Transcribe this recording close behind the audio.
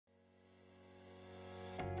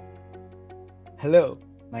Hello,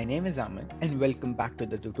 my name is Aman and welcome back to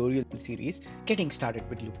the tutorial series Getting Started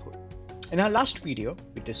with Loophole. In our last video,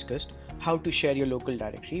 we discussed how to share your local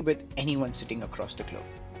directory with anyone sitting across the globe.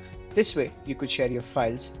 This way, you could share your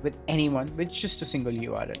files with anyone with just a single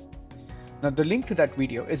URL. Now, the link to that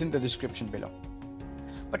video is in the description below.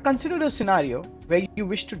 But consider a scenario where you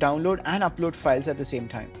wish to download and upload files at the same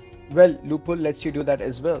time. Well, Loophole lets you do that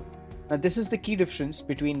as well. Now, this is the key difference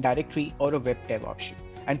between directory or a WebDAV option.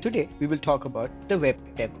 And today we will talk about the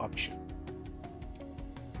WebDAV option.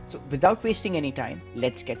 So without wasting any time,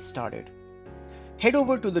 let's get started. Head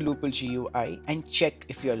over to the Loophole GUI and check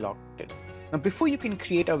if you're logged in. Now before you can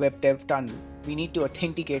create a WebDAV tunnel, we need to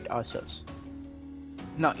authenticate ourselves.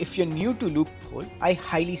 Now if you're new to Loophole, I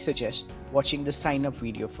highly suggest watching the sign up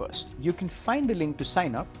video first. You can find the link to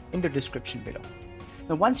sign up in the description below.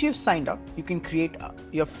 Now once you've signed up, you can create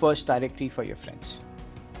your first directory for your friends.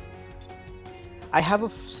 I have a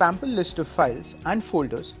sample list of files and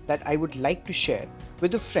folders that I would like to share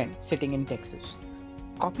with a friend sitting in Texas.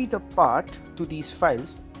 Copy the path to these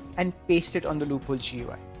files and paste it on the Loophole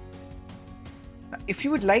GUI. Now, if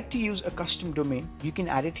you would like to use a custom domain, you can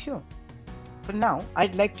add it here. For now,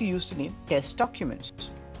 I'd like to use the name test documents.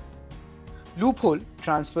 Loophole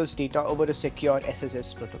transfers data over a secure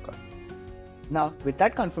SSH protocol. Now, with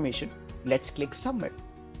that confirmation, let's click submit.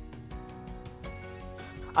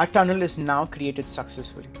 Our tunnel is now created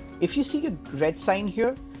successfully. If you see a red sign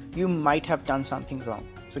here, you might have done something wrong.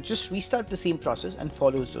 So just restart the same process and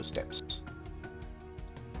follow those steps.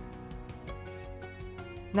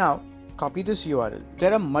 Now, copy this URL.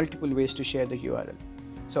 There are multiple ways to share the URL.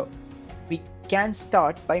 So we can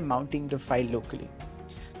start by mounting the file locally.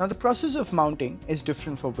 Now the process of mounting is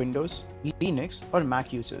different for Windows, Linux, or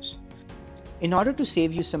Mac users. In order to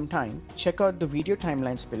save you some time, check out the video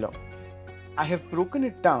timelines below. I have broken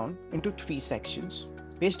it down into 3 sections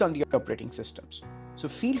based on the operating systems. So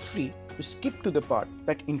feel free to skip to the part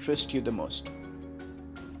that interests you the most.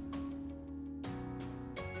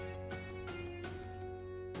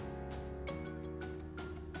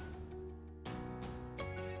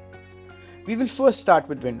 We will first start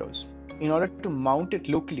with Windows. In order to mount it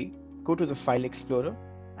locally, go to the File Explorer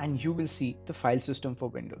and you will see the file system for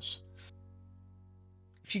Windows.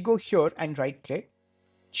 If you go here and right click,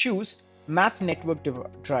 choose Map Network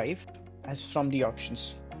Drive as from the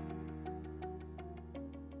options.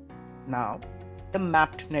 Now, the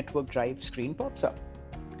Mapped Network Drive screen pops up.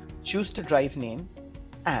 Choose the drive name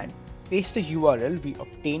and paste the URL we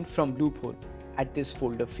obtained from Loophole at this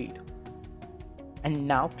folder field. And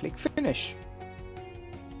now click Finish.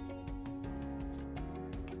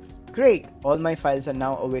 Great! All my files are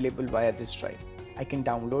now available via this drive. I can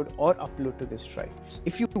download or upload to this drive.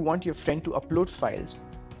 If you want your friend to upload files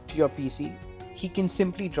to your PC, he can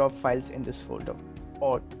simply drop files in this folder,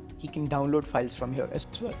 or he can download files from here as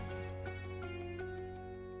well.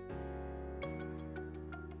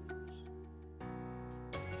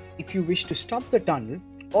 If you wish to stop the tunnel,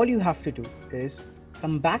 all you have to do is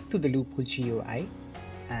come back to the Loophole GUI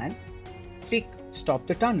and click Stop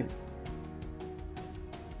the Tunnel.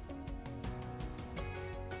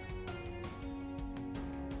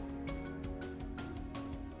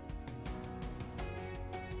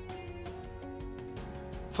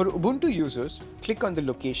 For Ubuntu users, click on the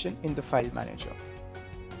location in the file manager.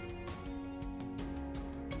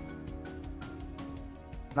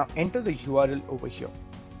 Now enter the URL over here.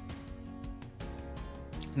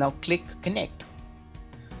 Now click Connect.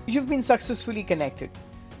 You've been successfully connected.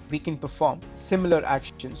 We can perform similar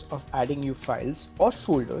actions of adding new files or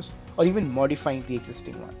folders or even modifying the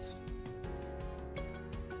existing ones.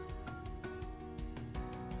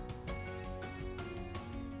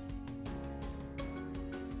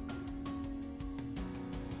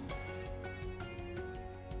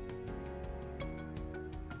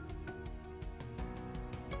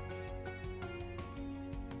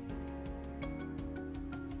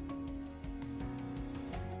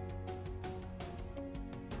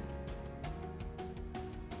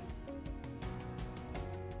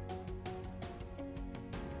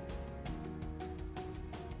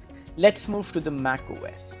 Let's move to the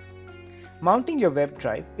macOS. Mounting your web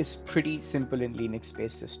drive is pretty simple in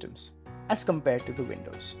Linux-based systems as compared to the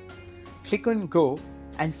Windows. Click on Go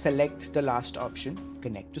and select the last option,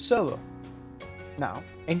 Connect to Server. Now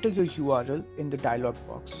enter your URL in the dialog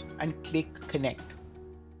box and click Connect.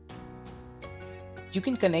 You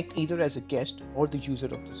can connect either as a guest or the user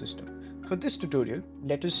of the system. For this tutorial,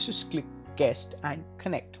 let us just click Guest and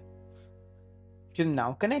Connect. You're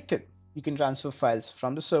now connected. You can transfer files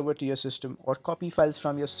from the server to your system or copy files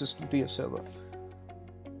from your system to your server.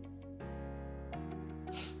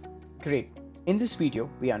 Great. In this video,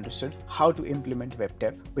 we understood how to implement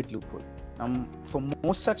WebDAV with Loophole. For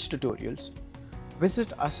more such tutorials,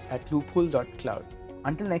 visit us at loophole.cloud.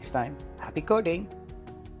 Until next time, happy coding!